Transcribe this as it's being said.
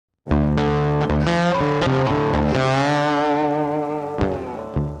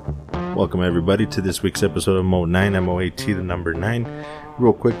Welcome everybody to this week's episode of Moat 9, M-O-A-T, the number 9.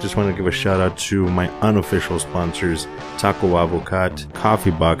 Real quick, just want to give a shout out to my unofficial sponsors, Taco Avocat,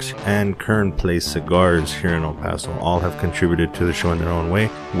 Coffee Box, and Kern Place Cigars here in El Paso. All have contributed to the show in their own way.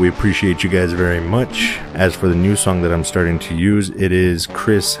 We appreciate you guys very much. As for the new song that I'm starting to use, it is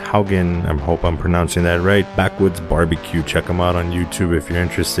Chris Haugen, I hope I'm pronouncing that right, Backwoods Barbecue. Check them out on YouTube if you're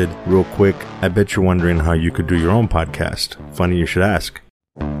interested. Real quick, I bet you're wondering how you could do your own podcast. Funny you should ask.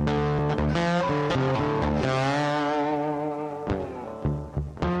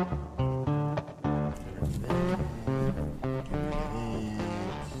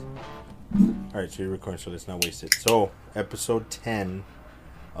 Alright, so you're recording, so let's not waste it. So, episode 10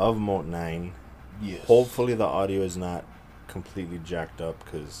 of Moat 9. Yes. Hopefully the audio is not completely jacked up,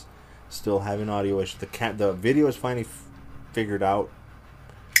 because still having audio issues. The video is finally figured out.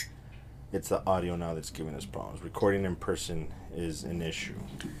 It's the audio now that's giving us problems. Recording in person is an issue.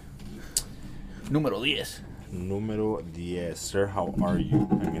 Número 10. Numero 10. Sir, how are you?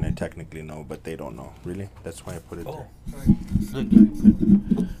 I mean, I technically know, but they don't know. Really? That's why I put it there.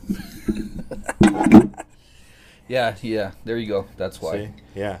 Yeah, there you go. That's why. See?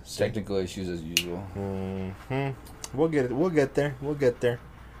 Yeah. See? Technical issues as usual. We'll get it. We'll get there.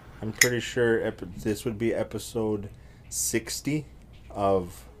 I'm pretty sure this would be episode 60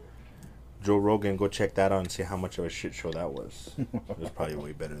 of Joe Rogan. Go check that out and see how much of a shit show that was. It was probably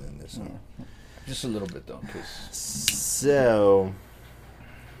way better than this one. Just a little bit, though. So,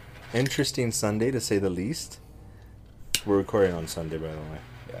 interesting Sunday, to say the least. We're recording on Sunday, by the way.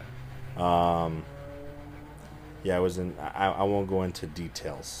 Yeah. Yeah, it was in. I won't go into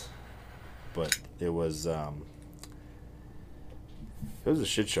details, but it was a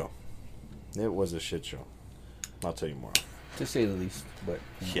shit show. It was a shit show. I'll tell you more. To say the least, but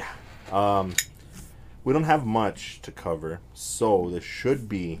yeah. We don't have much to cover, so this should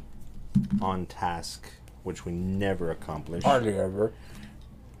be on task, which we never accomplish. Hardly ever.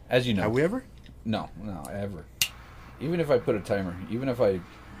 As you know. Have we ever? No, ever. Even if I put a timer,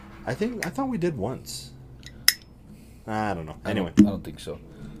 I thought we did once. I don't know. Anyway. I don't think so.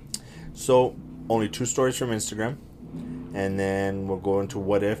 So, only 2 stories from Instagram. And then we'll go into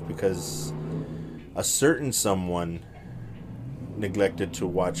what if, because a certain someone neglected to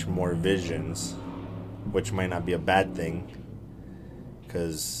watch more Visions, which might not be a bad thing,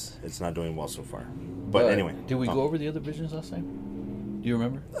 because it's not doing well so far. But anyway. Did we go over the other Visions last time? Do you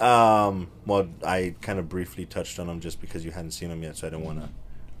remember? Well, I kind of briefly touched on them just because you hadn't seen them yet, so I didn't want to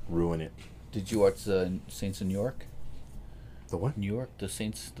ruin it. Did you watch the Saints of New York? The what? New York, the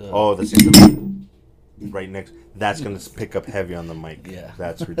Saints. The Saints. Right next. That's going to pick up heavy on the mic. Yeah.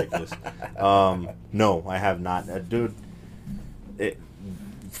 That's ridiculous. No, I have not. Dude,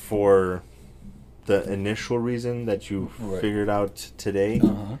 for the initial reason that you figured out today,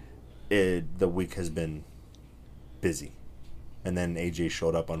 the week has been busy. And then AJ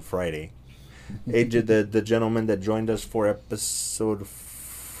showed up on Friday. AJ, the gentleman that joined us for episode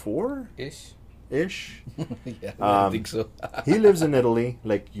 4? Ish. Yeah, I think so. He lives in Italy,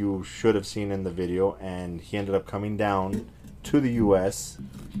 like you should have seen in the video, and he ended up coming down to the U.S.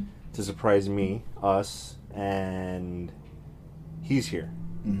 to surprise us, and he's here.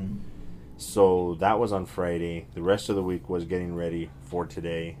 Mm-hmm. So that was on Friday. The rest of the week was getting ready for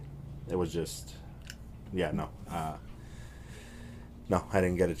today. It was just, no, I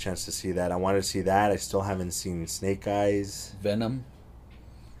didn't get a chance to see that. I wanted to see that. I still haven't seen Snake Eyes. Venom.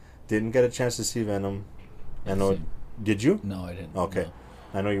 Didn't get a chance to see Venom. I know. Did you? No, I didn't. Okay.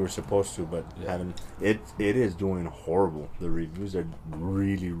 No. I know you were supposed to, but haven't. It is doing horrible. The reviews are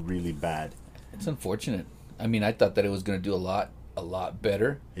really, really bad. It's unfortunate. I mean, I thought that it was going to do a lot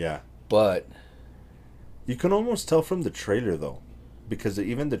better. Yeah. But you can almost tell from the trailer, though, because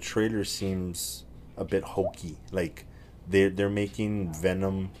even the trailer seems a bit hokey. Like they're making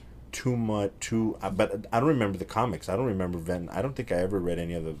Venom too much. But I don't remember the comics. I don't remember Venom. I don't think I ever read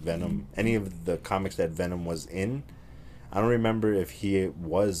any of the comics that Venom was in. I don't remember if he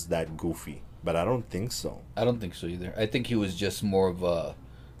was that goofy, but I don't think so. I don't think so either. I think he was just more of a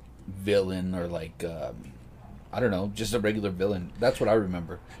villain, or like I don't know, just a regular villain. That's what I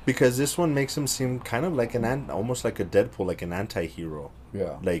remember. Because this one makes him seem kind of like almost like a Deadpool, like an anti-hero.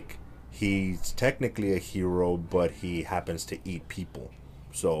 Yeah. Like he's technically a hero, but he happens to eat people.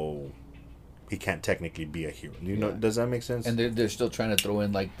 So he can't technically be a hero. You know, does that make sense? And they're still trying to throw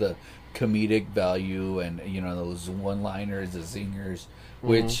in like the comedic value and those one-liners, the zingers,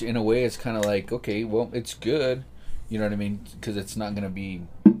 which in a way it's kind of like, okay, well, it's good, you know what I mean? Because it's not going to be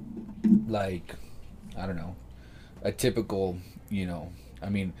like, I don't know, a typical I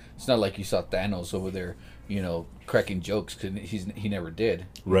mean, it's not like you saw Thanos over there, cracking jokes because he never did,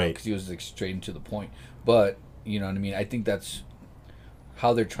 right? Because he was like straight into the point. But you know what I mean. I think that's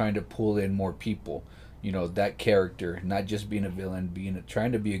how they're trying to pull in more people. That character, not just being a villain,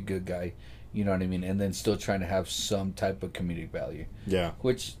 trying to be a good guy. You know what I mean, and then still trying to have some type of comedic value. Yeah.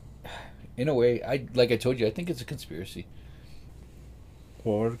 Which, in a way, I told you, I think it's a conspiracy.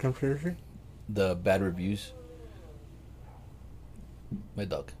 What was the conspiracy? The bad reviews. My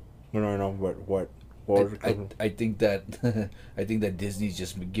dog. No. What was I think that I think that Disney's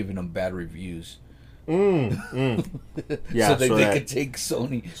just been giving them bad reviews. Yeah, so they could take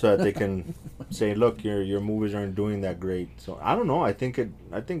Sony, so that they can say, look, your movies aren't doing that great. So I don't know. I think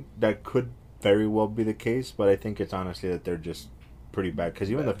that could very well be the case, but I think it's honestly that they're just pretty bad.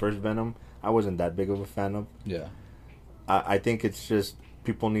 Because even the first Venom, I wasn't that big of a fan of. Yeah. I think it's just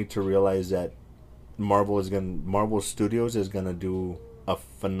people need to realize that Marvel Studios is gonna do a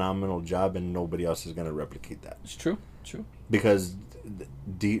phenomenal job, and nobody else is gonna replicate that. It's true. Because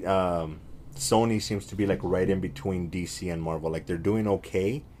Sony seems to be like right in between DC and Marvel. Like they're doing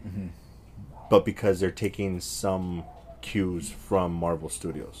okay, but because they're taking some cues from Marvel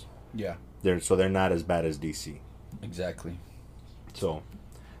Studios. Yeah. They're not as bad as DC. Exactly. So,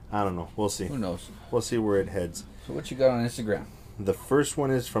 I don't know. We'll see. Who knows? We'll see where it heads. So what you got on Instagram? The first one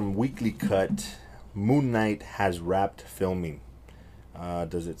is from Weekly Cut. Moon Knight has wrapped filming.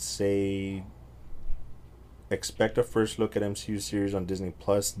 Does it say expect a first look at MCU series on Disney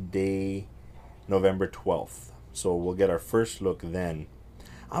Plus day November 12th. So we'll get our first look then.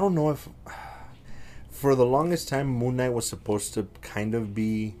 I don't know if for the longest time Moon Knight was supposed to kind of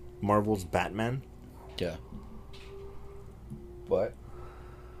be Marvel's Batman. Yeah. But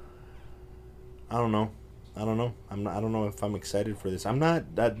I don't know. I don't know if I'm excited for this. I'm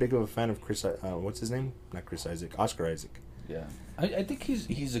not that big of a fan of Chris. What's his name? Not Chris Isaac. Oscar Isaac. Yeah, I think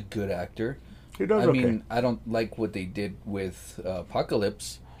he's a good actor. He does. I mean, I don't like what they did with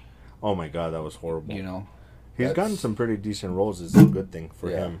Apocalypse. Oh my God, that was horrible. He's gotten some pretty decent roles. It's a good thing for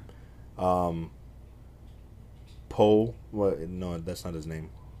him. Poe. What? No, that's not his name.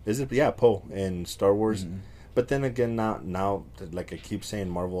 Is it? Yeah, Poe in Star Wars. Mm-hmm. But then again, now, like I keep saying,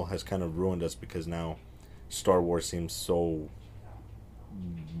 Marvel has kind of ruined us because now Star Wars seems so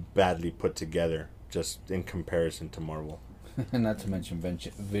badly put together, just in comparison to Marvel. Not to mention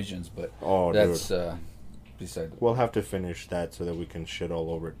Visions, but that's beside. We'll have to finish that so that we can shit all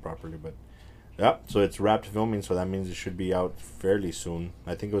over it properly. But yeah, so it's wrapped filming, so that means it should be out fairly soon.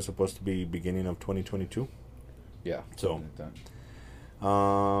 I think it was supposed to be beginning of 2022. Yeah. So.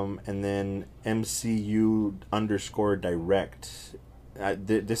 And then MCU_direct.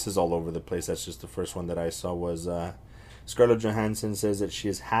 This is all over the place. That's just the first one that I saw was Scarlett Johansson says that she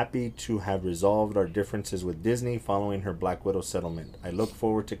is happy to have resolved our differences with Disney following her Black Widow settlement. I look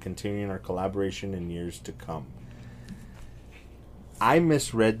forward to continuing our collaboration in years to come. I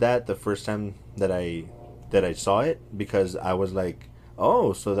misread that the first time that I saw it because I was like,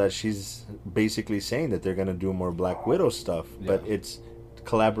 oh, so that she's basically saying that they're going to do more Black Widow stuff, but it's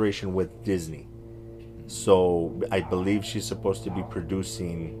collaboration with Disney. So I believe she's supposed to be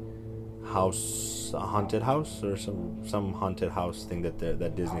producing a haunted house or some haunted house thing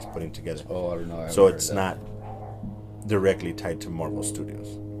that Disney's putting together. Oh, I don't know. So it's not directly tied to Marvel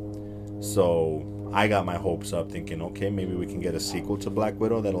Studios. So I got my hopes up thinking, okay, maybe we can get a sequel to Black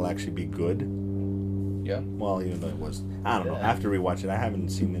Widow that'll actually be good. Yeah. Well, even though it was, I don't know. I have to rewatch it. I haven't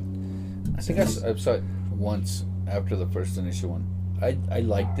seen it. I think I saw it once after the first initial one. I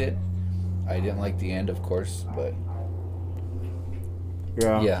liked it. I didn't like the end, of course, but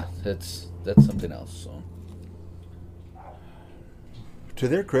yeah, that's something else. So, to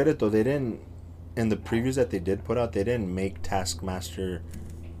their credit, though, they didn't. In the previews that they did put out, they didn't make Taskmaster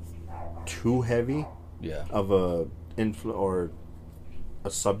too heavy. Yeah. Of a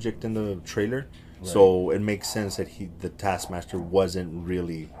subject in the trailer, right. So it makes sense that the Taskmaster wasn't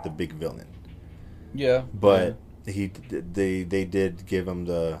really the big villain. Yeah. But. They did give him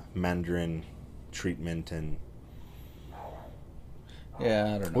the Mandarin treatment and I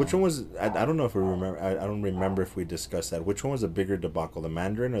don't know. Which one was I don't know if we remember. I don't remember if we discussed that. Which one was a bigger debacle, the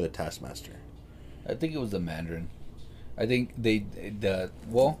Mandarin or the Taskmaster? I think it was the Mandarin. I think but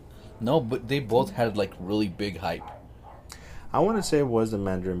they both had like really big hype. I want to say it was the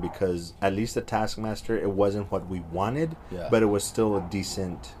Mandarin because at least the Taskmaster, it wasn't what we wanted, but it was still a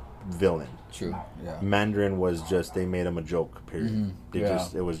decent villain. True. Yeah. Mandarin was just they made him a joke. Period.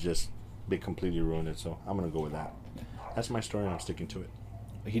 Mm-hmm. They completely ruined it. So I'm gonna go with that. That's my story, and I'm sticking to it.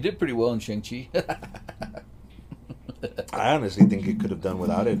 He did pretty well in Shang-Chi. I honestly think it could have done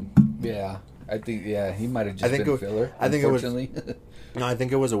without it. Yeah, I think he might have I just think been it- filler. I think it was- unfortunately. No, I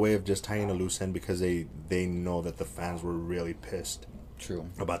think it was a way of just tying a loose end because they know that the fans were really pissed True.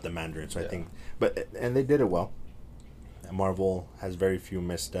 about the Mandarin. So I Yeah. think, and they did it well. Marvel has very few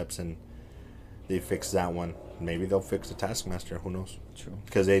missteps, and they fixed that one. Maybe they'll fix the Taskmaster. Who knows? True.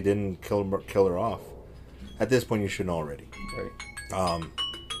 Because they didn't kill her off. At this point, you should know already. Right.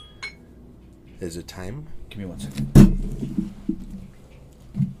 Is it time? Give me 1 second.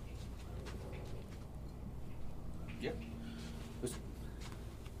 Yep.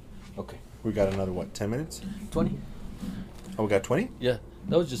 Okay. We got another 10 minutes? 20. Oh, we got 20? Yeah.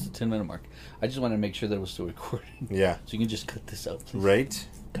 That was just a 10-minute mark. I just wanted to make sure that it was still recording. Yeah. So you can just cut this out, please. Right.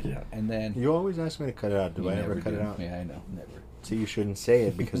 Cut it out. And then. You always ask me to cut it out. Do You I ever never cut do. it out? Yeah, I know. Never. See, you shouldn't say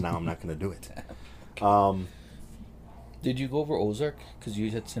it because now I'm not going to do it. Did you go over Ozark? Because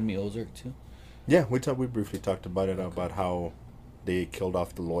you had sent me Ozark too. Yeah, we briefly talked about it, about how they killed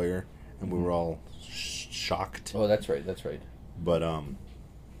off the lawyer, and we were all shocked. Oh, that's right. That's right. But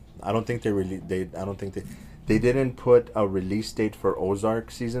I don't think they didn't put a release date for Ozark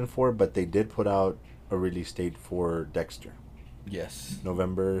season 4, but they did put out a release date for Dexter, Yes.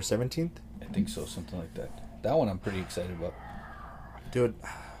 November 17th. I think so. Something like that. That one I'm pretty excited about. Dude,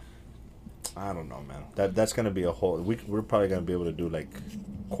 I don't know, man. That's gonna be a whole. We're probably gonna be able to do like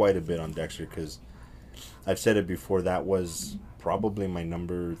quite a bit on Dexter because I've said it before. That was probably my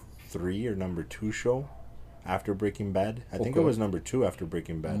number 3 or number 2 show after Breaking Bad. I think it Okay. was number 2 after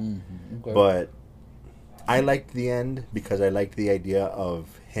Breaking Bad. Okay. But I liked the end because I liked the idea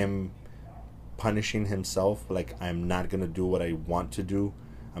of him punishing himself. Like, I'm not gonna do what I want to do.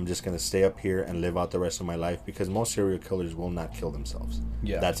 I'm just going to stay up here and live out the rest of my life because most serial killers will not kill themselves.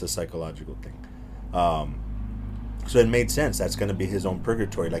 Yeah. That's a psychological thing. So it made sense. That's going to be his own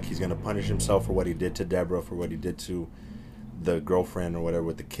purgatory. Like, he's going to punish himself for what he did to Deborah, for what he did to the girlfriend or whatever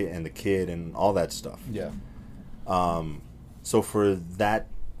with the kid and all that stuff. Yeah. So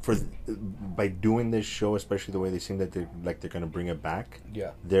by doing this show, especially the way they seem that they're going to bring it back,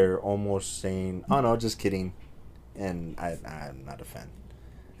 Yeah. they're almost saying, "Oh no, just kidding," and I'm not a fan.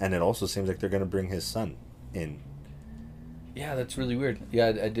 And it also seems like they're going to bring his son in. Yeah, that's really weird. Yeah,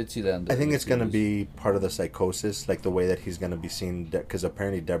 I did see that. In the I think it's going to series. be part of the psychosis, like the way that he's going to be seen, because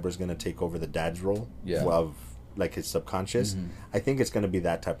apparently Deborah's going to take over the dad's role of like his subconscious. I think it's going to be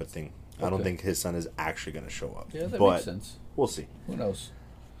that type of thing. I don't Okay. think his son is actually going to show up. Yeah, that but makes sense. We'll see. Who knows?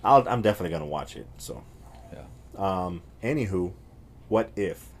 I'm definitely going to watch it. So, Yeah. Anywho, what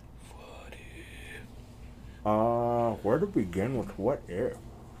if? Where to begin with what if?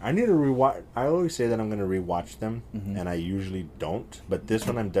 I need to rewatch. I always say that I'm going to rewatch them, and I usually don't. But this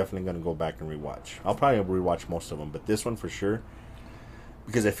one, I'm definitely going to go back and rewatch. I'll probably rewatch most of them, but this one for sure,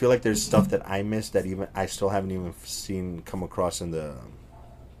 because I feel like there's stuff that I missed that even I still haven't even seen come across in the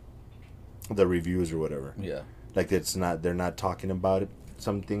reviews or whatever. Yeah. Like they're not talking about it,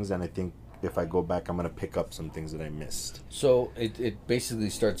 some things, and I think if I go back, I'm going to pick up some things that I missed. So it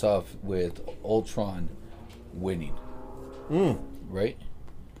basically starts off with Ultron winning. Right?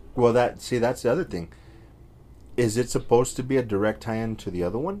 Well, that's the other thing. Is it supposed to be a direct tie-in to the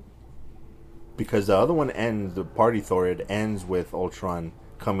other one? Because the other one ends, the Party Thor, it ends with Ultron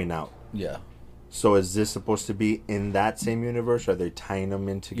coming out. Yeah. So is this supposed to be in that same universe? Or are they tying them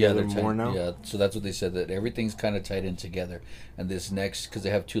in together more now? Yeah, so that's what they said, that everything's kind of tied in together. And this next, because they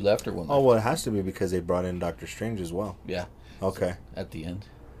have 2 left or 1 left. Oh, well, it has to be because they brought in Doctor Strange as well. Yeah. Okay. At the end.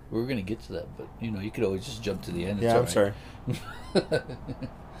 We were going to get to that, but, you could always just jump to the end. It's Yeah, all I'm right. sorry.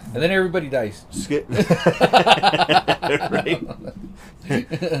 And then everybody dies. Skip. Right?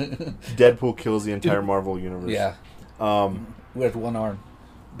 Deadpool kills the entire Marvel universe. Yeah. With 1 arm.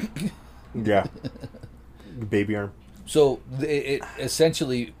 Yeah. Baby arm. So it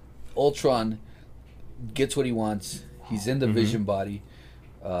essentially, Ultron gets what he wants. He's in the Vision body.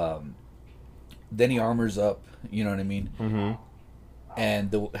 Then he armors up. You know what I mean? Mm-hmm.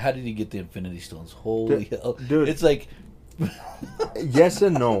 And how did he get the Infinity Stones? Holy hell, dude. It's like, Yes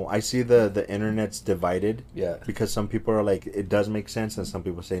and no. I see the internet's divided. Yeah. Because some people are like, it does make sense, and some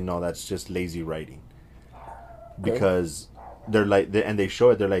people say, no, that's just lazy writing. Because they're like, and they show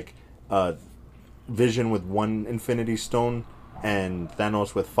it, they're like, Vision with 1 Infinity Stone and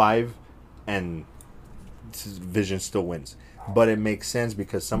Thanos with 5, and Vision still wins. But it makes sense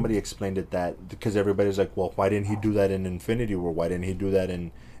because somebody explained it because everybody's like, well, why didn't he do that in Infinity War? Why didn't he do that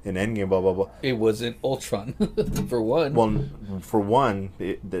in Endgame? Blah blah blah. it wasn't Ultron for one. Well, for one,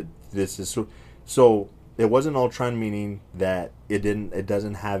 this is so it wasn't Ultron, meaning that it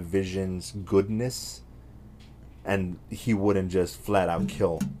doesn't have Vision's goodness And he wouldn't just flat out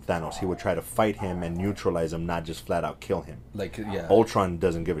kill Thanos. He would try to fight him and neutralize him, not just flat out kill him. Like, yeah. Ultron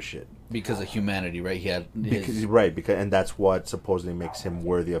doesn't give a shit. Because of humanity, right? He had And that's what supposedly makes him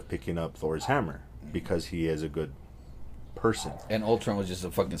worthy of picking up Thor's hammer, because he is a good person. And Ultron was just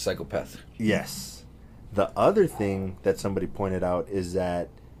a fucking psychopath. Yes. The other thing that somebody pointed out is that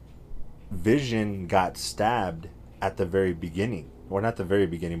Vision got stabbed at the very beginning. Or not the very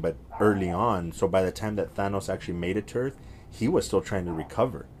beginning, but early on. So by the time that Thanos actually made it to Earth, he was still trying to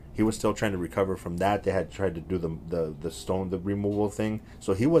recover. He was still trying to recover from that. They had tried to do the stone, the removal thing.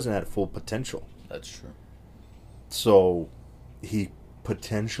 So he wasn't at full potential. That's true. So he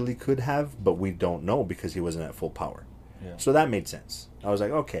potentially could have, but we don't know because he wasn't at full power. Yeah. So that made sense. I was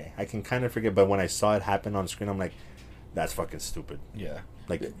like, okay, I can kind of forget. But when I saw it happen on screen, I'm like, that's fucking stupid. Yeah.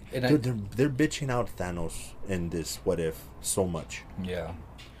 Like, and dude, they're bitching out Thanos in this What If so much. Yeah.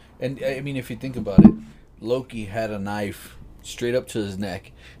 And, I mean, if you think about it, Loki had a knife straight up to his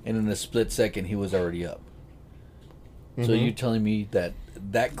neck, and in a split second, he was already up. Mm-hmm. So you're telling me that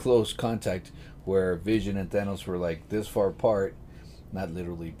close contact where Vision and Thanos were, like, this far apart, not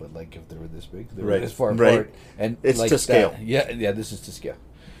literally, but, like, if they were this big, they were this far apart. And it's like to scale. That, yeah, this is to scale.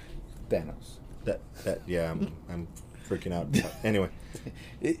 Thanos. I'm freaking out. Anyway.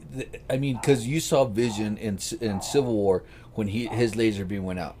 I mean, because you saw Vision in Civil War when his laser beam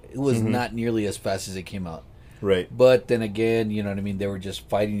went out. It was not nearly as fast as it came out. Right. But then again, you know what I mean? They were just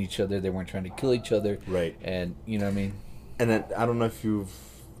fighting each other. They weren't trying to kill each other. Right. And you know what I mean? And then I don't know if you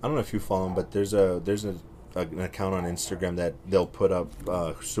follow him, but there's an account on Instagram that they'll put up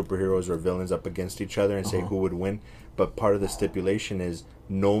superheroes or villains up against each other and say who would win. But part of the stipulation is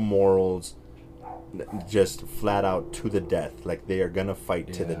no morals, just flat out to the death. Like, they are gonna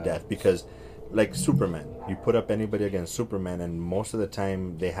fight to the death, because like Superman, you put up anybody against Superman, and most of the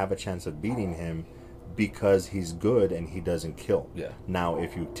time they have a chance of beating him because he's good and he doesn't kill. Yeah. Now,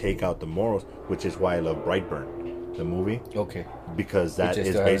 if you take out the morals, which is why I love Brightburn, the movie. Okay. Because that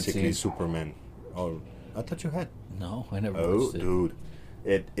is basically Superman. Oh, I thought you had. No, I never watched it. Dude,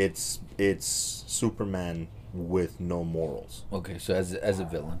 it's Superman with no morals. Okay, so as a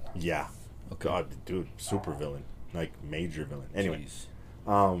villain. Yeah. Okay. God, dude, super villain, like major villain. Anyway,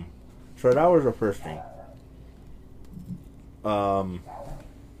 so that was the first thing.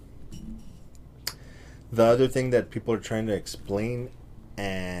 The other thing that people are trying to explain,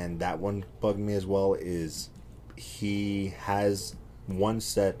 and that one bugged me as well, is he has one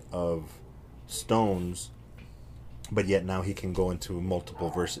set of stones, but yet now he can go into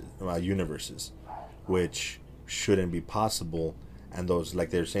multiple universes, which shouldn't be possible. And those,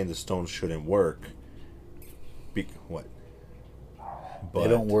 like they're saying, the stones shouldn't work. What? They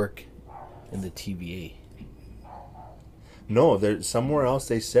don't work in the TVA. No, there's somewhere else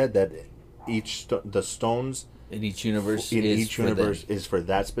they said that the stones in each universe is for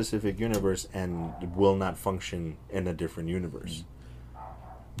that specific universe and will not function in a different universe.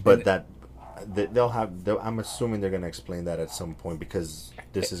 But I'm assuming they're going to explain that at some point, because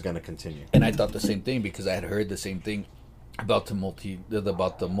this is going to continue. And I thought the same thing, because I had heard the same thing about the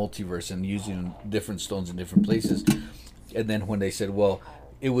multiverse and using different stones in different places. And then when they said, well,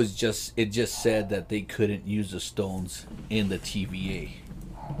 it just said that they couldn't use the stones in the TVA.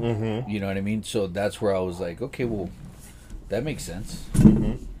 Mm-hmm. You know what I mean? So that's where I was like, okay, well, that makes sense.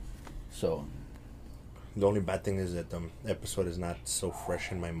 Mm-hmm. So the only bad thing is that the episode is not so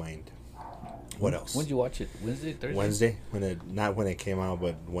fresh in my mind. What else? When did you watch it? Wednesday, Thursday? Wednesday, not when it came out,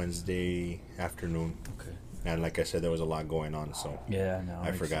 but Wednesday afternoon. Okay. And like I said, there was a lot going on, so yeah, no,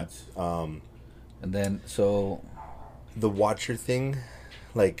 I forgot. And then so the Watcher thing,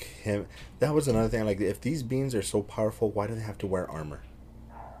 like him, that was another thing. Like, if these beings are so powerful, why do they have to wear armor?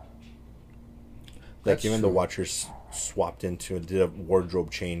 Like, That's even true. the Watchers did a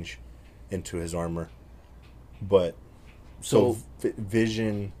wardrobe change into his armor, but so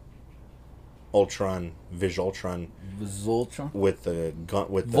Vision. Ultron with the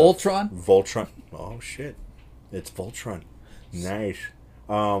gun with Voltron. Oh shit, it's Voltron. Nice.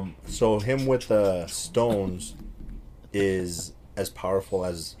 So him with the stones is as powerful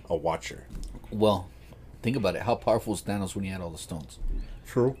as a Watcher. Well, think about it. How powerful is Thanos when he had all the stones?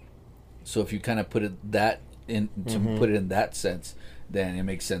 True. So if you kind of put it put it in that sense, then it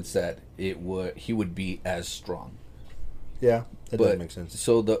makes sense that he would be as strong. Yeah, that does make sense.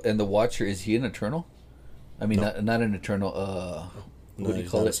 So the Watcher, is he an Eternal? I mean, no. not an Eternal. What do you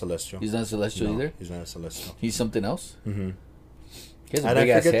call it? Celestial. He's not a Celestial either. He's not a Celestial. He's something else. Mm-hmm. He has a And big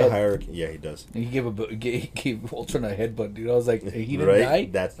I ass forget head. the hierarchy. Yeah, he does. And he gave Ultron a headbutt, dude. I was like, he didn't Right? die.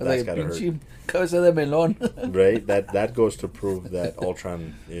 That's I was like, gotta hurt. "Pinche cabeza de melón." Right? That goes to prove that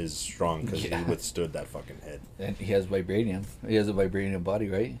Ultron is strong because Yeah. he withstood that fucking head. And he has vibranium. He has a vibranium body,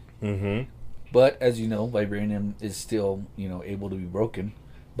 right? Mm-hmm. But as you know, vibranium is still, able to be broken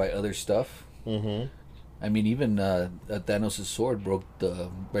by other stuff. Mm-hmm. I mean, even Thanos' sword broke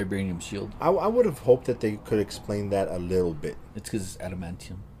the vibranium shield. I would have hoped that they could explain that a little bit. It's because it's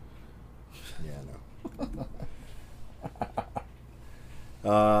adamantium. Yeah,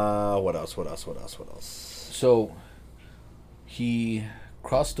 no. What else? So he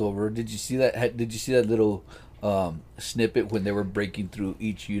crossed over. Did you see that? Did you see that little snippet when they were breaking through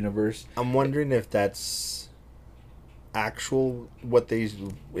each universe? I'm wondering if that's actual what they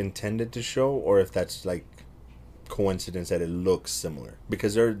intended to show, or if that's like coincidence that it looks similar,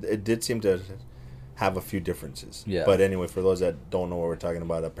 because it did seem to have a few differences. Yeah. But anyway, for those that don't know what we're talking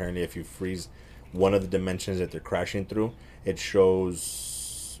about, apparently if you freeze one of the dimensions that they're crashing through, it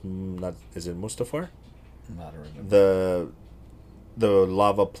shows is it Mustafar? I don't remember. The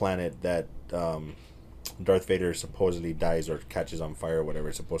lava planet that Darth Vader supposedly dies or catches on fire or whatever.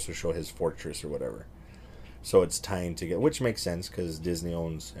 It's supposed to show his fortress or whatever. So it's tying together, which makes sense because Disney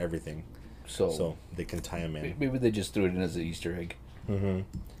owns everything. So they can tie them in. Maybe they just threw it in as an Easter egg. Mm-hmm.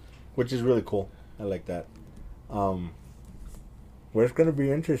 Which is really cool. I like that. Well, it's going to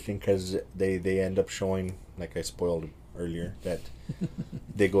be interesting because they end up showing, like I spoiled earlier, that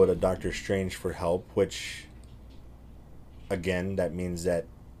they go to Doctor Strange for help, which, again, that means that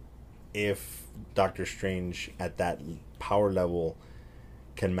if Doctor Strange at that power level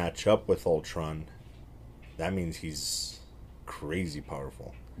can match up with Ultron, that means he's crazy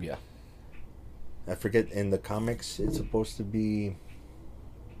powerful. Yeah. I forget, in the comics, it's supposed to be...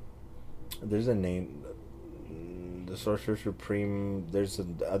 There's a name... The Sorcerer Supreme... There's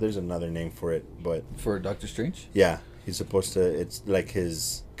another name for it, but... For Doctor Strange? Yeah, he's supposed to... It's like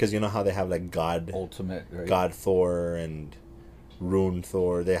his... Because you know how they have like God... Ultimate, right? God Thor and Rune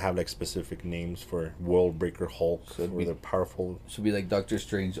Thor. They have like specific names for World Breaker Hulk. So it'd or be- they're powerful... Should be like Doctor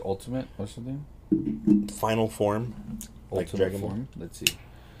Strange Ultimate or something? Final form. Like Ultimate Dragon Ball. form? Let's see.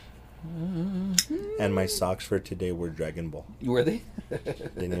 And my socks for today were Dragon Ball. Were they?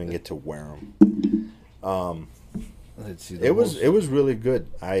 Didn't even get to wear them. Let's see. It was really good.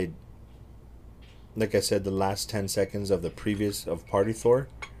 Like I said, the last 10 seconds of the previous of Party Thor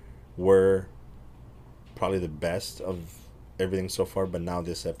were probably the best of everything so far, but now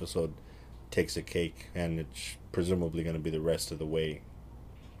this episode takes a cake, and it's presumably going to be the rest of the way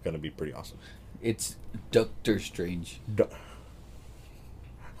going to be pretty awesome. It's Doctor Strange.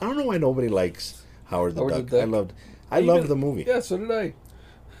 I don't know why nobody likes Howard the Howard Duck. the Duck. I loved the movie. Yeah, so did I.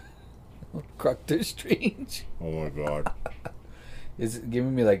 Doctor Strange. Oh my god. It's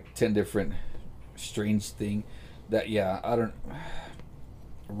giving me like 10 different strange thing that, I don't...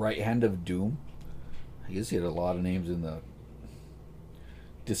 Right Hand of Doom. I guess he had a lot of names in the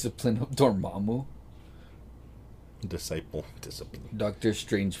Discipline of Dormammu. Disciple. Doctor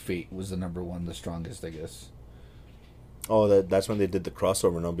Strange Fate was the number one, the strongest, I guess. Oh, that's when they did the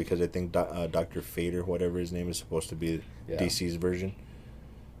crossover, no? Because I think Dr. Fate or whatever his name is supposed to be DC's version.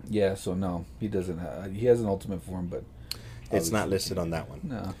 Yeah, so no, he doesn't. He has an ultimate form, but it's not listed on that one.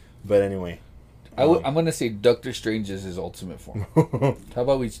 No. But anyway, I'm gonna say Doctor Strange is his ultimate form. How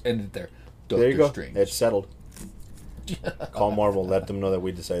about we end it there? Doctor there you go. Strange. It's settled. Call Marvel. Let them know that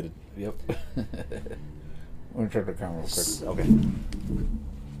we decided. Yep. Let me check the camera real quick. Okay.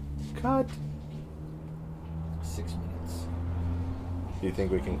 Cut. 6 minutes. Do you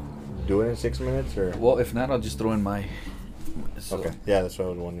think we can do it in 6 minutes, or? Well, if not, I'll just throw in my. So, Okay. Yeah, that's what I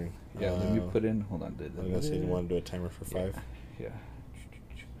was wondering. Yeah, let me put in. Hold on. I was gonna say, do you want to do a timer for 5? Yeah.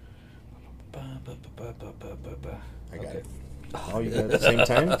 I got Okay. it. Oh, you got it at the same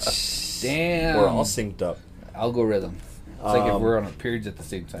time? Damn. We're all synced up. Algorithm. It's like if we're on our periods at the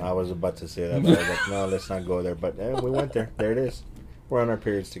same time. I was about to say that, but I was like, no, let's not go there. But we went there. There it is. We're on our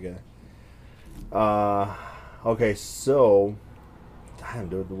periods together. Okay, so... Damn,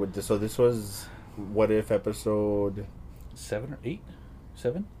 dude. So this was What If episode... 7 or 8?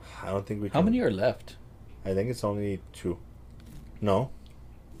 7? I don't think we can... How many are left? I think it's only 2. No.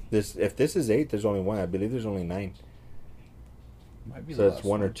 If this is 8, there's only 1. I believe there's only 9. Might be So it's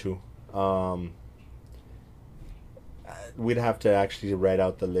 1 or 2. We'd have to actually write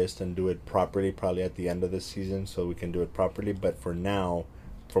out the list and do it properly, probably at the end of the season, so we can do it properly. But for now,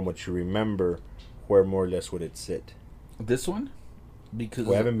 from what you remember, where more or less would it sit? This one? Because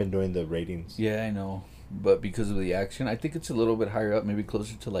We haven't been doing the ratings. Yeah, I know. But because of the action, I think it's a little bit higher up, maybe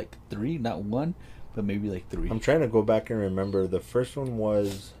closer to like 3, not 1. but maybe like 3. I'm trying to go back and remember. The first one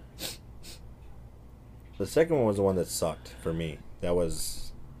was. The second one was the one that sucked for me. That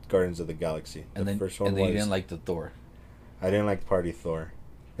was Guardians of the Galaxy. And the then, first one and then was. you didn't like the Thor. I didn't like Party Thor.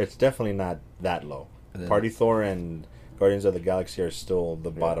 It's definitely not that low. And then, Party Thor and Guardians of the Galaxy are still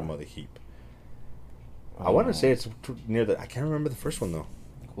the bottom of the heap. I want to say it's near the. I can't remember the first one though.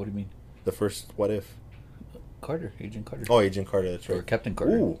 What do you mean? The first What If? Carter, Agent Carter. Oh, Agent Carter. That's right. Or Captain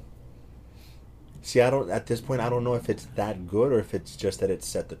Carter. Ooh. See, I don't. At this point, I don't know if it's that good or if it's just that it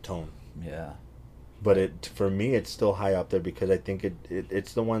set the tone. Yeah. But for me, it's still high up there because I think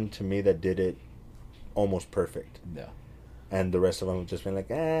it's the one to me that did it almost perfect. Yeah. And the rest of them have just been like,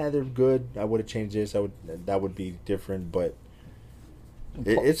 they're good. I would have changed this. That would be different, but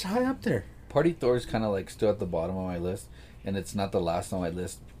it's high up there. Party Thor is kind of like still at the bottom of my list, and it's not the last on my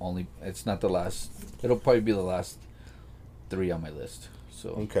list. It's not the last. It'll probably be the last 3 on my list. So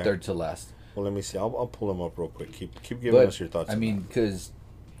Okay. third to last. Well, let me see. I'll pull them up real quick. Keep giving us your thoughts. I mean, because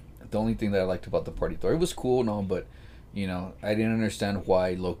the only thing that I liked about the Party Thor, it was cool and all, but I didn't understand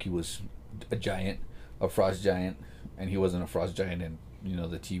why Loki was a giant, a frost giant, and he wasn't a frost giant in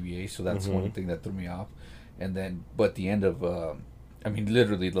the TVA. So that's one thing that threw me off. And then, but the end of,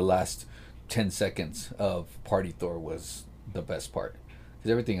 literally the last 10 seconds of Party Thor was the best part, because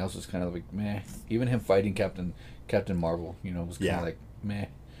everything else was kind of like meh. Even him fighting Captain Marvel, was kind of like meh.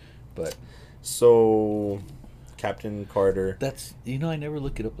 But so Captain Carter. that's I never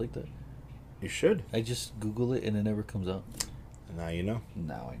look it up like that. You should. I just Google it and it never comes up. Now you know.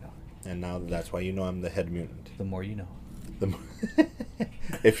 Now I know. And now that's why I'm the head mutant. The more you know.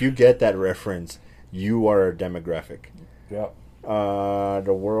 If you get that reference, you are a demographic. Yeah.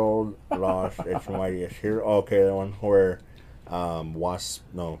 The world lost its mightiest hero. Oh, okay, the one where Wasp.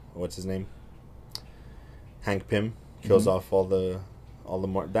 No, what's his name? Hank Pym kills off all the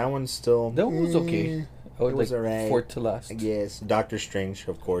more. That one's still. That one was okay. I would it was like alright. fourth to last. Yes, Doctor Strange,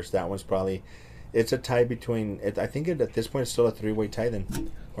 of course. That one's probably. It's a tie between. I think at this point it's still a 3-way tie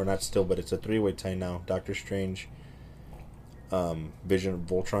then, or not still, but it's a 3-way tie now. Doctor Strange, Vision,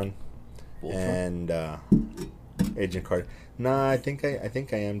 Voltron, and Agent Carter. Nah, I think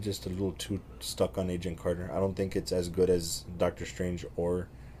I am just a little too stuck on Agent Carter. I don't think it's as good as Doctor Strange or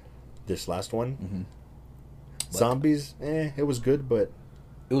this last one. Mm-hmm. Zombies, it was good, but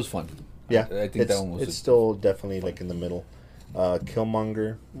it was fun. yeah, I think that one was. It's still definitely like in the middle.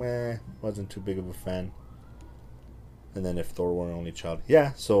 Killmonger, wasn't too big of a fan. And then if Thor were an only child,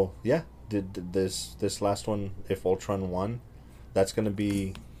 did this last one? If Ultron won, that's gonna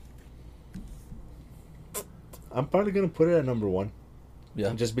be. I'm probably gonna put it at number 1.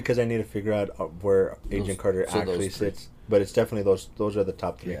 Yeah. Just because I need to figure out where Agent Carter actually sits, but it's definitely those are the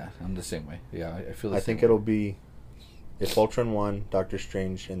top 3. Yeah, I'm the same way. Yeah, I feel. I think it'll be if Ultron won, Doctor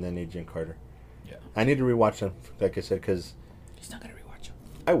Strange, and then Agent Carter. Yeah. I need to rewatch them, like I said, because he's not gonna rewatch them.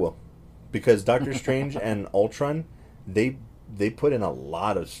 I will, because Doctor Strange and Ultron, they put in a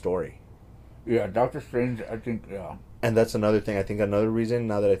lot of story. Yeah, Doctor Strange. I think And that's another thing. I think another reason,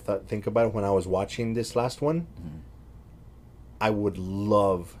 now that I think about it, when I was watching this last one, I would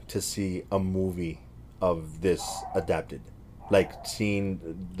love to see a movie of this adapted. Like,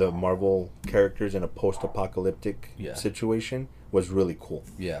 seeing the Marvel characters in a post-apocalyptic situation was really cool.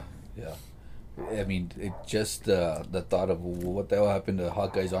 Yeah. I mean, it just the thought of what the hell happened to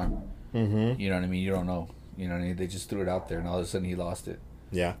Hawkeye's arm. Mm-hmm. You know what I mean? You don't know. You know what I mean? They just threw it out there, and all of a sudden he lost it.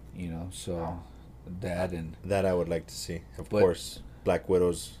 Yeah. So that I would like to see. Of course, Black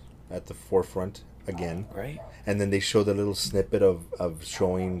Widow's at the forefront again. Right. And then they showed a little snippet of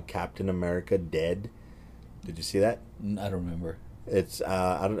showing Captain America dead. Did you see that? I don't remember. It's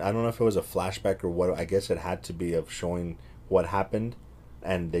I don't know if it was a flashback or what. I guess it had to be of showing what happened,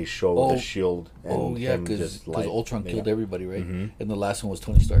 and they showed the shield. And because Ultron killed everybody, right? Mm-hmm. And the last one was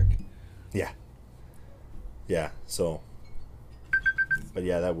Tony Stark. Yeah. So, but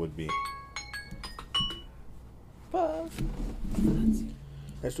yeah, that would be.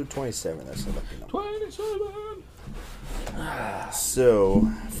 Let's do 27. That's a lucky number. 27.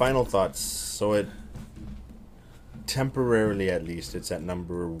 So, final thoughts. So it temporarily, at least, it's at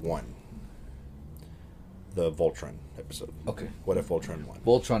number 1. The Voltron episode. Okay. What if Voltron won?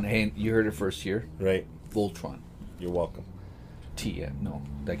 Voltron. Hey, you heard it first here. Right. Voltron. You're welcome. TM. No,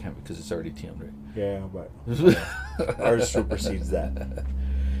 that can't be because it's already TM, right? Yeah, but ours supersedes that.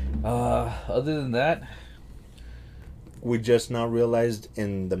 Other than that, we just now realized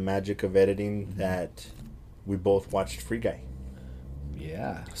in the magic of editing that we both watched Free Guy.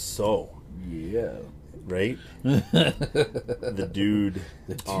 Yeah. So. Yeah. Right? The dude.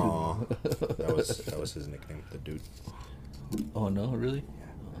 The dude. Aw, that was his nickname, the dude. Oh no, really?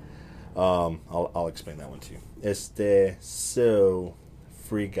 I'll explain that one to you. So,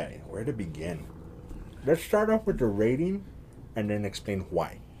 Free Guy. Where to begin? Let's start off with the rating, and then explain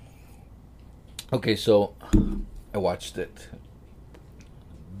why. Okay, so I watched it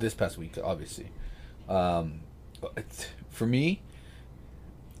this past week, obviously. For me,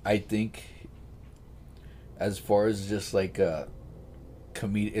 I think as far as just like a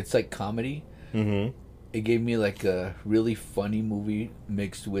it's like comedy. Mm-hmm. It gave me like a really funny movie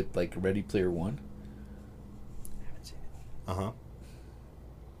mixed with like Ready Player One. Uh-huh.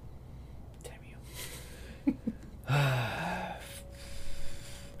 Damn you.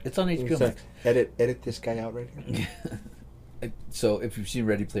 It's on HBO Max. Edit this guy out right here. So if you've seen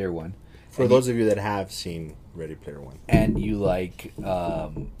Ready Player One, For those of you that have seen Ready Player One, and you like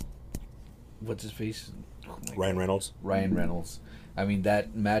what's his face? Oh my Ryan God. Reynolds. Ryan Reynolds. I mean,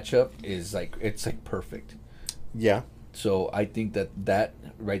 that matchup is like, it's like perfect. Yeah. So I think that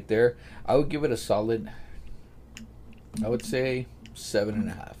right there, I would give it a solid, I would say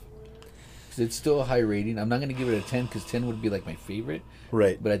 7.5. 'Cause it's still a high rating. I'm not going to give it a 10 because 10 would be like my favorite.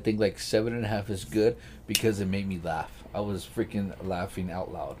 Right. But I think like 7.5 is good because it made me laugh. I was freaking laughing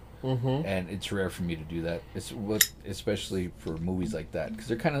out loud. Mm-hmm. And it's rare for me to do that. Especially for movies like that, because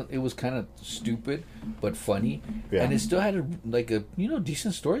it was kind of stupid but funny, Yeah. and it still had a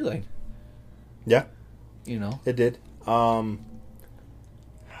decent storyline. Yeah, You know, it did.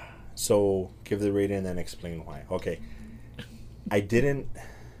 So give the rating and then explain why. Okay. I didn't.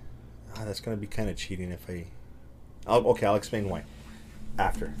 That's gonna be kind of cheating if I. I'll explain why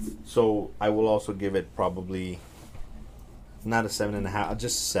after. So I will also give it probably not a 7.5,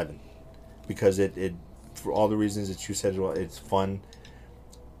 just 7, because it for all the reasons that you said as well. It's fun,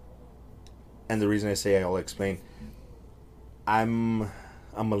 and the reason I say I'll explain. I'm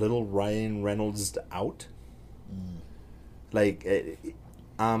a little Ryan Reynolds out. Like,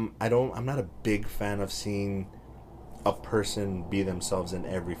 I'm not a big fan of seeing a person be themselves in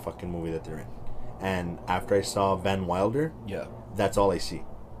every fucking movie that they're in. And after I saw Van Wilder, yeah, that's all I see.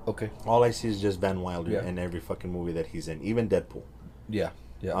 okay, All I see is just Van Wilder Yeah. in every fucking movie that he's in, even Deadpool. yeah,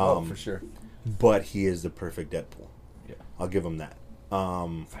 for sure, But he is the perfect Deadpool. yeah, I'll give him that.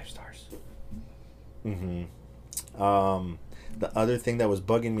 5 stars. The other thing that was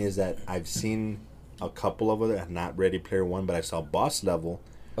bugging me is that I've seen a couple of other, not Ready Player One, but I saw Boss Level,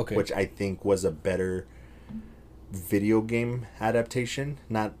 Okay, which I think was a better video game adaptation.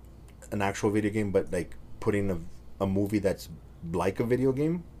 Not an actual video game, but like putting a movie that's like a video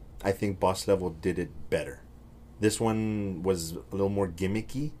game. I think Boss Level did it better. This one was a little more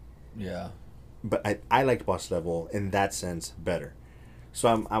gimmicky, yeah, but I liked Boss Level in that sense better. So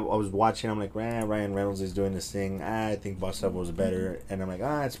I was watching. I'm like, Ryan Reynolds is doing this thing. I think Boss Level was better, and I'm like,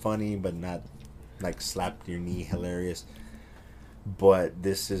 it's funny, but not like slap your knee hilarious. But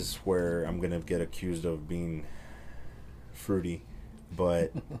this is where I'm gonna get accused of being fruity.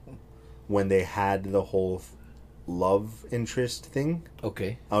 But when they had the whole love interest thing,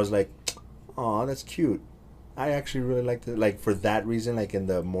 okay, I was like, "Oh, that's cute." I actually really liked it. Like, for that reason, like in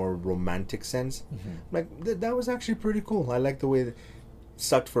the more romantic sense, like that was actually pretty cool. I like the way that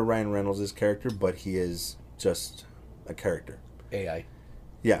sucked for Ryan Reynolds' character, but he is just a character. AI.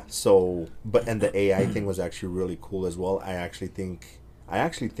 Yeah. So, and the AI thing was actually really cool as well. I actually think.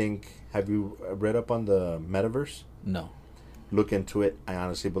 Have you read up on the metaverse? No. Look into it. I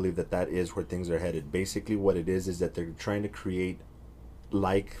honestly believe that is where things are headed. Basically, what it is that they're trying to create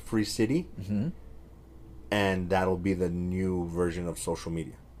like Free City, and that'll be the new version of social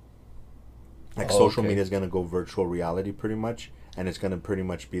media. Like, social media is going to go virtual reality pretty much, and it's going to pretty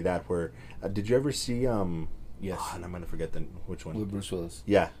much be that where. Did you ever see? Yes. And I'm going to forget which one. With Bruce Willis.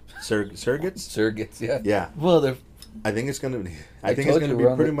 Yeah, Surrogates. Surrogates. Yeah. Yeah. Well, they're. I think it's gonna be. I I think it's told gonna you be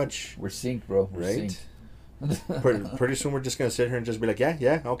we're on pretty the- much. We're synced, bro. We're Right? synced. Pretty soon we're just gonna sit here and just be like,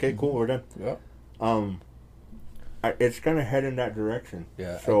 okay, cool, we're done. Yeah. It's gonna head in that direction.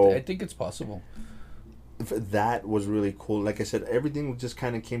 Yeah. So I think it's possible. that was really cool. Like I said, everything just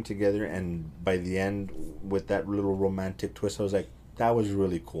kind of came together, and by the end, with that little romantic twist, I was like, that was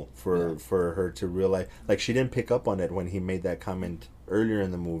really cool for her to realize. Like, she didn't pick up on it when he made that comment earlier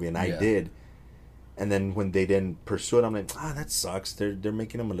in the movie, and I Yeah. did. And then when they didn't pursue it, I'm like, that sucks. They're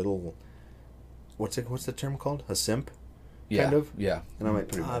making him a little. What's the term called? A simp, Yeah. kind of. Yeah. And I'm like,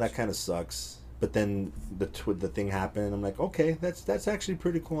 Pretty much. that kind of sucks. But then the thing happened, and I'm like, okay, that's actually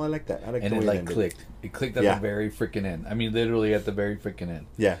pretty cool. I like that. I like And the it way like ended. clicked. It clicked at Yeah. the very freaking end. I mean, literally at the very freaking end.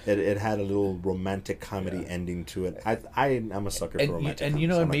 Yeah, it had a little romantic comedy Yeah. ending to it. I'm a sucker for romantic. And comedies, you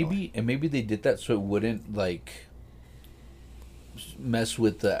know, I'm not gonna lie. maybe they did that so it wouldn't like mess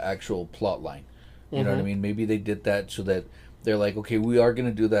with the actual plot line. You know what I mean? Maybe they did that so that they're like, okay, we are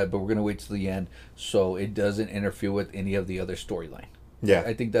gonna do that, but we're gonna wait till the end so it doesn't interfere with any of the other storyline. Yeah.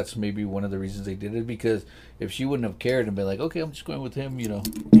 I think that's maybe one of the reasons they did it, because if she wouldn't have cared and been like, okay, I'm just going with him, it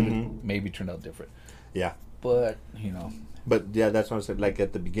would maybe turned out different. Yeah. But But yeah, that's what I said. Like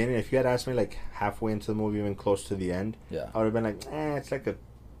at the beginning, if you had asked me like halfway into the movie, even close to the end, yeah, I would have been like, it's like a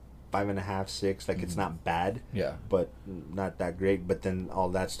 5.5, 6. Like it's not bad, yeah, but not that great. But then all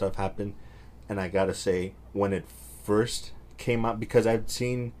that stuff happened, and I gotta say, when it first came out, because I've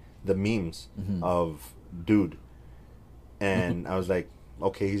seen the memes of dude, and I was like,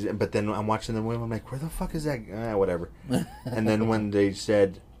 okay, but then I'm watching the movie, I'm like, where the fuck is that? Whatever. And then when they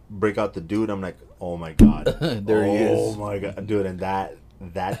said break out the dude, I'm like, oh my god, there he is. Oh my god, dude, and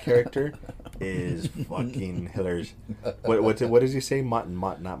that character is fucking hilarious. What does he say? Not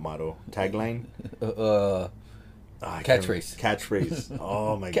motto. Tagline. Catchphrase. Catchphrase.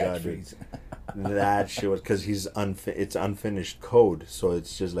 Oh my god, dude. Catchphrase. That shit was, because it's unfinished code, so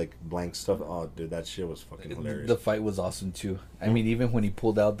it's just like blank stuff. Oh, dude, that shit was fucking hilarious. The fight was awesome too. I mean, even when he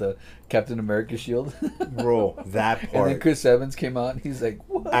pulled out the Captain America shield, bro, that part. And then Chris Evans came out, and he's like,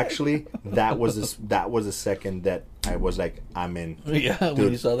 "What?" Actually, that was a second that I was like, I'm in. Yeah, dude,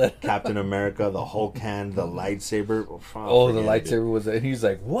 when you saw that Captain America, the Hulk hand, the lightsaber. Oh, the lightsaber was. And he's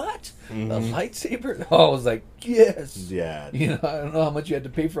like, "What? The lightsaber?" Oh, I was like, "Yes." Yeah. I don't know how much you had to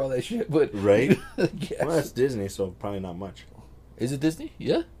pay for all that shit, but right. Yes. Well, that's Disney, so probably not much. Is it Disney?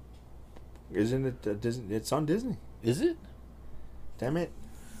 Yeah. Isn't it Disney? It's on Disney. Is it? Damn it.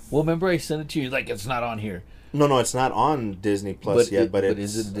 Well, remember I sent it to you. Like, it's not on here. No, it's not on Disney Plus yet. But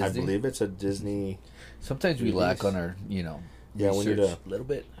is it Disney? I believe it's a Disney. Sometimes we lack on our, Yeah, research we need a little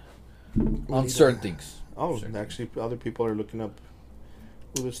bit on certain things. Oh, certain actually, other people are looking up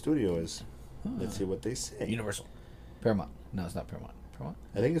who the studio is. Let's see what they say. Universal, Paramount. No, it's not Paramount. Paramount.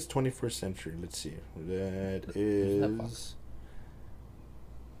 I think it's 21st Century. Let's see. That is.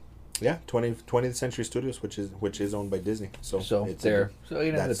 Yeah, 20th Century Studios, which is owned by Disney. So it's there. So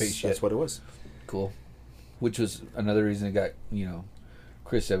you didn't have to pay shit. That's what it was. Cool. Which was another reason it got,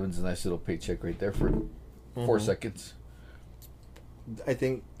 Chris Evans a nice little paycheck right there for 4 seconds. I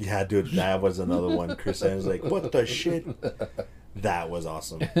think, yeah, dude, that was another one. Chris Evans like, what the shit? That was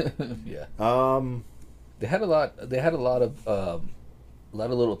awesome. Yeah. They had a lot of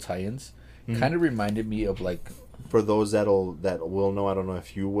little tie-ins. Kind of reminded me of like. For those that will know, I don't know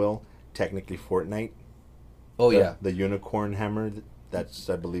if you will. Technically, Fortnite. Oh yeah. The unicorn hammer. That's,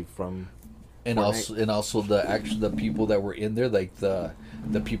 I believe, from. And Fortnite. also the people that were in there, like the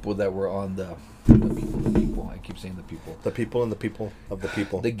people that were on the people. I keep saying the people. The people and the people of the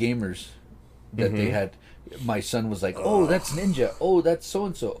people. The gamers that they had. My son was like, "Oh, that's Ninja. Oh, that's so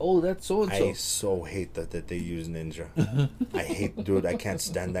and so. Oh, that's so and so." I so hate that they use Ninja. I hate, dude. I can't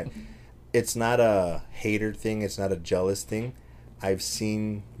stand that. It's not a hater thing. It's not a jealous thing. I've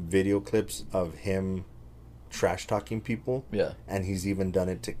seen video clips of him trash talking people. Yeah. And he's even done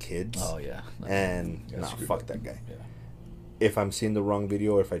it to kids. Oh yeah. Fuck that guy. Yeah. If I'm seeing the wrong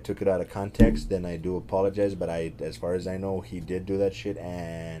video, if I took it out of context, then I do apologize. But as far as I know, he did do that shit,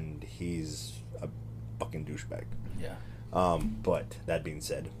 and he's a fucking douchebag. Yeah. But that being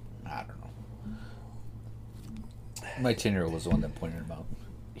said, I don't know. My 10-year-old was the one that pointed him out.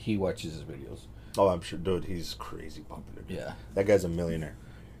 He watches his videos. Oh, I'm sure, dude. He's crazy popular. Dude. Yeah. That guy's a millionaire,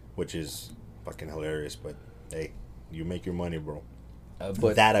 which is fucking hilarious. But hey, you make your money, bro.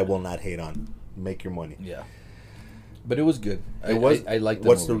 But that I will not hate on. Make your money. Yeah. But it was good. It was. I liked the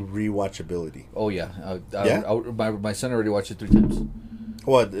What's movie. the rewatchability? Oh yeah. Yeah? My son already watched it 3 times.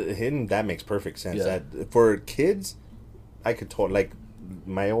 Well, him, that makes perfect sense. Yeah. That for kids, I could like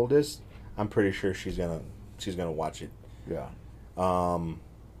my oldest. I'm pretty sure she's gonna watch it. Yeah.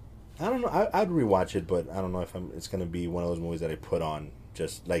 I don't know. I'd rewatch it, but I don't know if it's gonna be one of those movies that I put on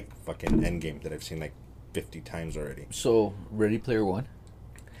just like fucking Endgame that I've seen like 50 times already. So Ready Player One.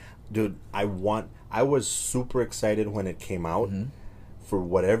 Dude, I was super excited when it came out. For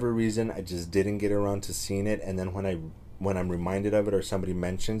whatever reason, I just didn't get around to seeing it, and then when I'm reminded of it or somebody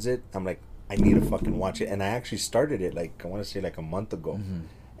mentions it, I'm like, I need to fucking watch it. And I actually started it like, I want to say like a month ago.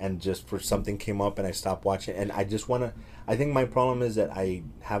 And just for something came up and I stopped watching. And I just want to, I think my problem is that I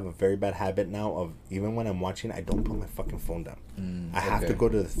have a very bad habit now of, even when I'm watching, I don't put my fucking phone down. I have to go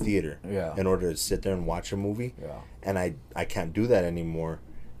to the theater in order to sit there and watch a movie. And I can't do that anymore.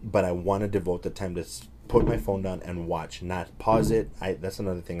 But I want to devote the time to put my phone down and watch, not pause it. That's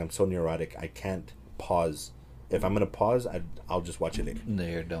another thing. I'm so neurotic. I can't pause. If I'm going to pause, I'll just watch it later. No,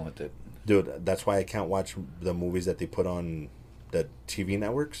 you're done with it. Dude, that's why I can't watch the movies that they put on the TV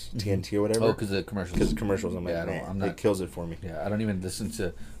networks, TNT or whatever. Oh, because of commercials. Because commercials, I'm like, I'm not, it kills it for me. Yeah, I don't even listen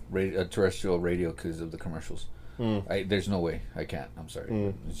to terrestrial radio because of the commercials. There's no way I can't. I'm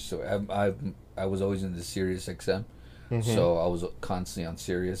sorry. So I was always into Sirius XM, so I was constantly on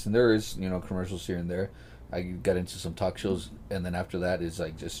Sirius, and there is commercials here and there. I got into some talk shows, and then after that is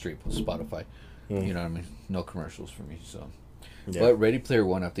like just straight Spotify. You know what I mean? No commercials for me. So, but Ready Player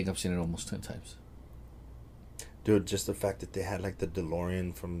One, I think I've seen it almost 10 times. Dude, just the fact that they had like the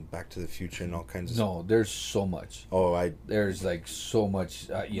DeLorean from Back to the Future and all kinds of No, there's so much. There's like so much.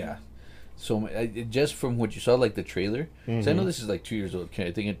 Yeah, so just from what you saw, like the trailer. So I know this is like 2 years old.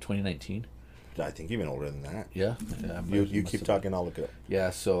 I think in 2019. I think even older than that. Yeah. You keep talking, I'll look it up.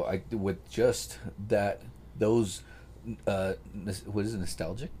 Yeah. So with just that those. What is it,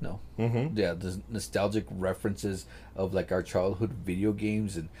 nostalgic? No. Yeah, the nostalgic references of like our childhood video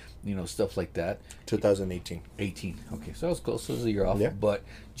games and stuff like that. 2018. 18. Okay, so I was close. So it was a year off. Yeah. But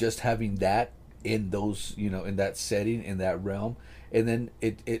just having that in those, in that setting, in that realm, and then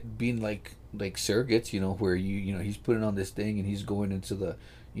it being like surrogates, where he's putting on this thing and he's going into the,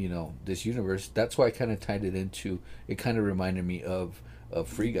 this universe. That's why I kind of tied it into. It kind of reminded me of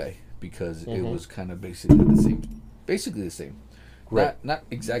Free Guy because it was kind of basically the same. Basically the same. Right. Not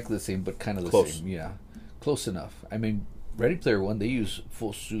exactly the same, but kind of the Close. same. Yeah. Close enough. I mean, Ready Player One, they use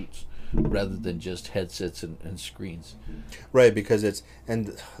full suits rather than just headsets and screens. Right, because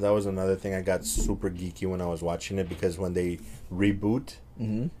and that was another thing I got super geeky when I was watching it, because when they reboot,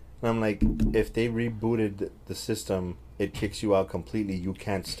 I'm like, if they rebooted the system, it kicks you out completely. You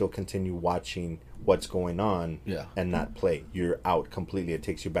can't still continue watching what's going on and not play. You're out completely. It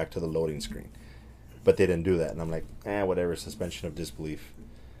takes you back to the loading screen. But they didn't do that, and I'm like, whatever, suspension of disbelief.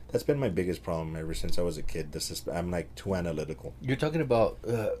 That's been my biggest problem ever since I was a kid. I'm like too analytical. You're talking about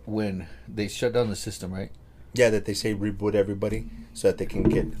when they shut down the system, right? Yeah, that they say reboot everybody so that they can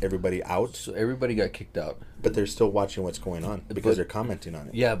get everybody out. So everybody got kicked out. But they're still watching what's going on because they're commenting on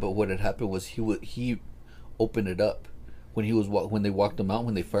it. Yeah, but what had happened was he opened it up when when they walked him out,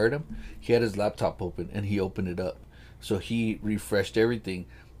 when they fired him. He had his laptop open and he opened it up, so he refreshed everything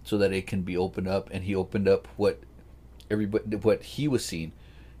so that it can be opened up, and he opened up what he was seeing.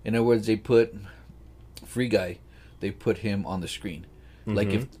 In other words, they put Free Guy, they put him on the screen, like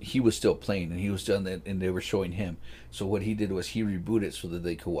if he was still playing and he was done that, and they were showing him. So what he did was he rebooted so that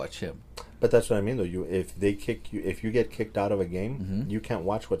they could watch him. But that's what I mean, though. If you get kicked out of a game, you can't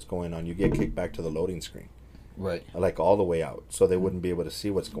watch what's going on. You get kicked back to the loading screen, right? Like all the way out, so they wouldn't be able to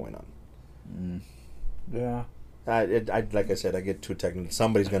see what's going on. Yeah. Like I said, I get too technical.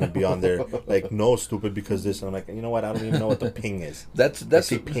 Somebody's gonna be on there like, no, stupid, because this, and I'm like, you know what? I don't even know what the ping is. That's I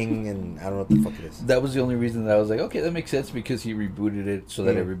see ping, and I don't know what the fuck it is. That was the only reason that I was like, okay, that makes sense, because he rebooted it so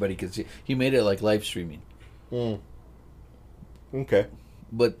that everybody could see. He made it like live streaming. Okay,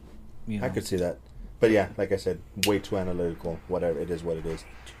 but I could see that. But yeah, like I said, way too analytical. Whatever, it is what it is,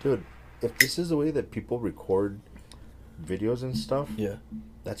 dude. If this is the way that people record videos and stuff,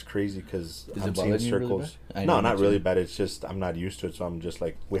 that's crazy, because I'm seeing circles. Really no, not really bad. It's just I'm not used to it, so I'm just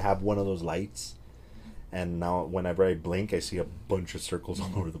like, we have one of those lights, and now whenever I blink, I see a bunch of circles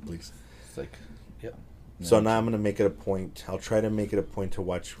all over the place. It's like, So now I'm gonna make it a point. I'll try to make it a point to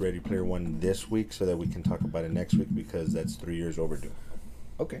watch Ready Player One this week, so that we can talk about it next week, because that's 3 years overdue.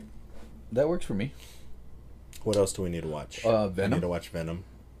 Okay, that works for me. What else do we need to watch? Venom. I need to watch Venom.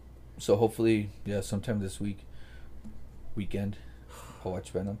 So hopefully, sometime this weekend, I'll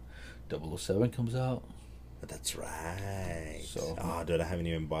watch Venom. 007 comes out. That's right. So, dude, I haven't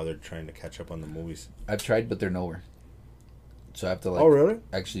even bothered trying to catch up on the movies. I've tried, but they're nowhere. So I have to really?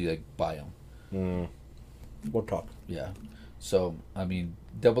 Actually buy them. We'll talk. Yeah. So I mean,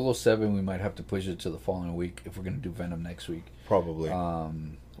 007, we might have to push it to the following week if we're gonna do Venom next week. Probably.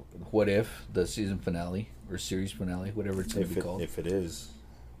 What if the season finale or series finale, whatever it's gonna be called? If it is,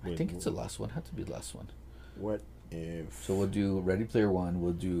 I think it's the last one. Have to be the last one. What if? So we'll do Ready Player One.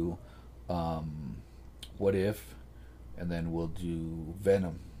 We'll do, What If, and then we'll do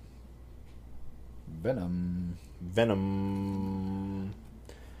Venom.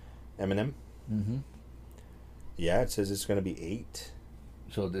 Eminem. Yeah, it says it's gonna be 8.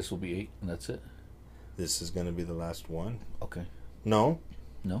 So this will be 8, and that's it. This is gonna be the last one. Okay. No.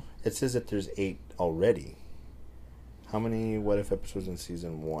 It says that there's 8 already. How many What If episodes in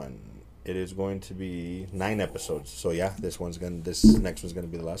season 1? It is going to be 9 episodes. So yeah, this next one's gonna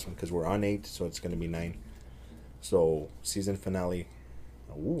be the last one, because we're on 8, so it's gonna be 9. So season finale.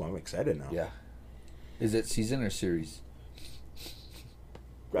 Ooh, I'm excited now. Yeah. Is it season or series?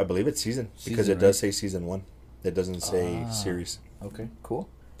 I believe it's season, because it does say season 1. It doesn't say series. Okay, cool.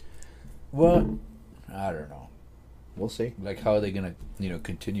 Well, I don't know. We'll see. Like, how are they gonna,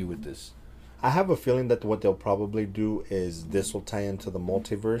 continue with this? I have a feeling that what they'll probably do is this will tie into the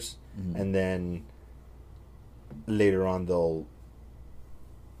multiverse, and then later on they'll,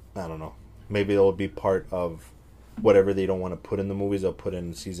 I don't know, maybe it'll be part of whatever they don't want to put in the movies. They'll put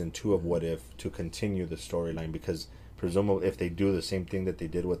in season 2 of What If to continue the storyline, because presumably if they do the same thing that they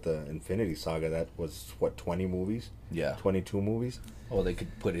did with the Infinity Saga, that was what, 20 movies? Yeah. 22 movies? Oh, they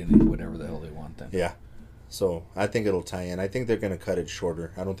could put in whatever the hell they want then. Yeah. So I think it'll tie in. I think they're going to cut it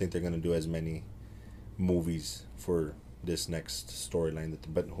shorter. I don't think they're going to do as many movies for this next storyline.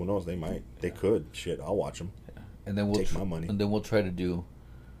 But who knows? They might. They could. Shit, I'll watch them. Yeah. And then we'll take my money. And then we'll try to do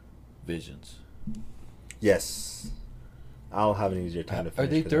Visions. Yes. I'll have an easier time to finish.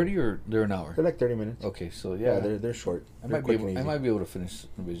 Are they 30 or they're an hour? They're like 30 minutes. Okay, so yeah, they're short. I might be able to finish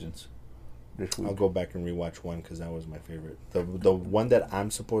Visions this week. I'll go back and rewatch one because that was my favorite. The one that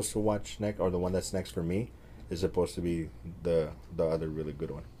I'm supposed to watch next, or the one that's next for me, is supposed to be the other really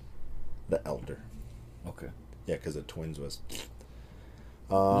good one, The Elder. Okay. Yeah, because the twins was.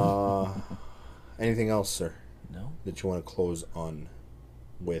 Anything else, sir? No. That you want to close on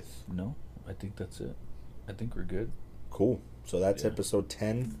with? No, I think that's it. I think we're good. Cool. So that's episode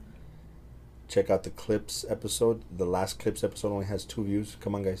 10. Check out the Clips episode. The last Clips episode only has 2 views.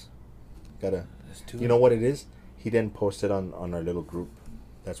 Come on, guys. You know what it is? He didn't post it on our little group.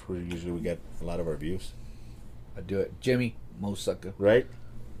 That's where usually we get a lot of our views. I do it. Jimmy, Mo sucker. Right?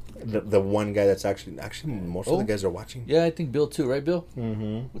 The one guy that's actually most of the guys are watching. Yeah, I think Bill too, right, Bill?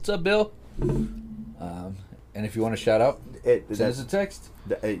 Mm-hmm. What's up, Bill? And if you want to shout out, send us a text.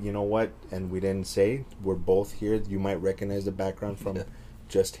 You know what? And we didn't say, we're both here. You might recognize the background from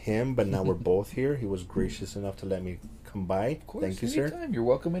just him, but now we're both here. He was gracious enough to let me come by. Of course, thank you, anytime. sir. You're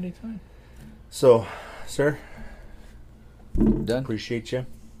welcome anytime. So, sir, done. Appreciate you.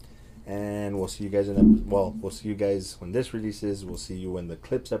 And we'll see you guys we'll see you guys when this releases. We'll see you in the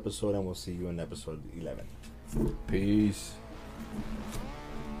Clips episode, and we'll see you in episode 11. Peace.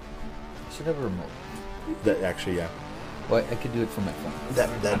 I should have a remote. Actually, yeah. Well, I could do it from my phone. I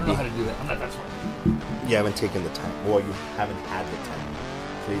don't know how to do that. I'm not that smart. You haven't taken the time. Well, you haven't had the time.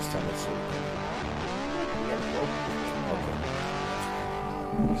 Please tell me so.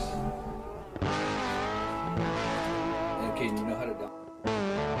 Okay, you know how to do.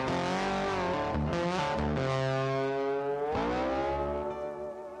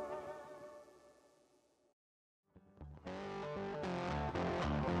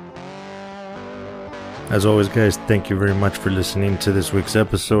 As always, guys, thank you very much for listening to this week's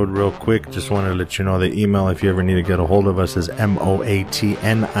episode. Real quick, just wanted to let you know the email, if you ever need to get a hold of us, is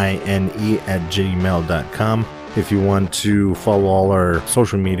moatnine@gmail.com. If you want to follow all our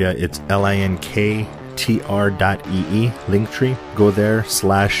social media, it's linktr.ee, Linktree. Go there,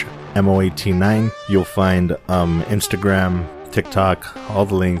 /moat9. You'll find Instagram, TikTok, all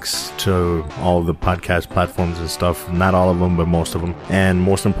the links to all the podcast platforms and stuff. Not all of them, but most of them. And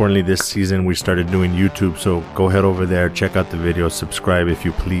most importantly, this season we started doing YouTube, so go head over there, check out the videos, subscribe if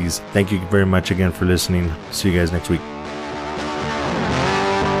you please. Thank you very much again for listening. See you guys next week.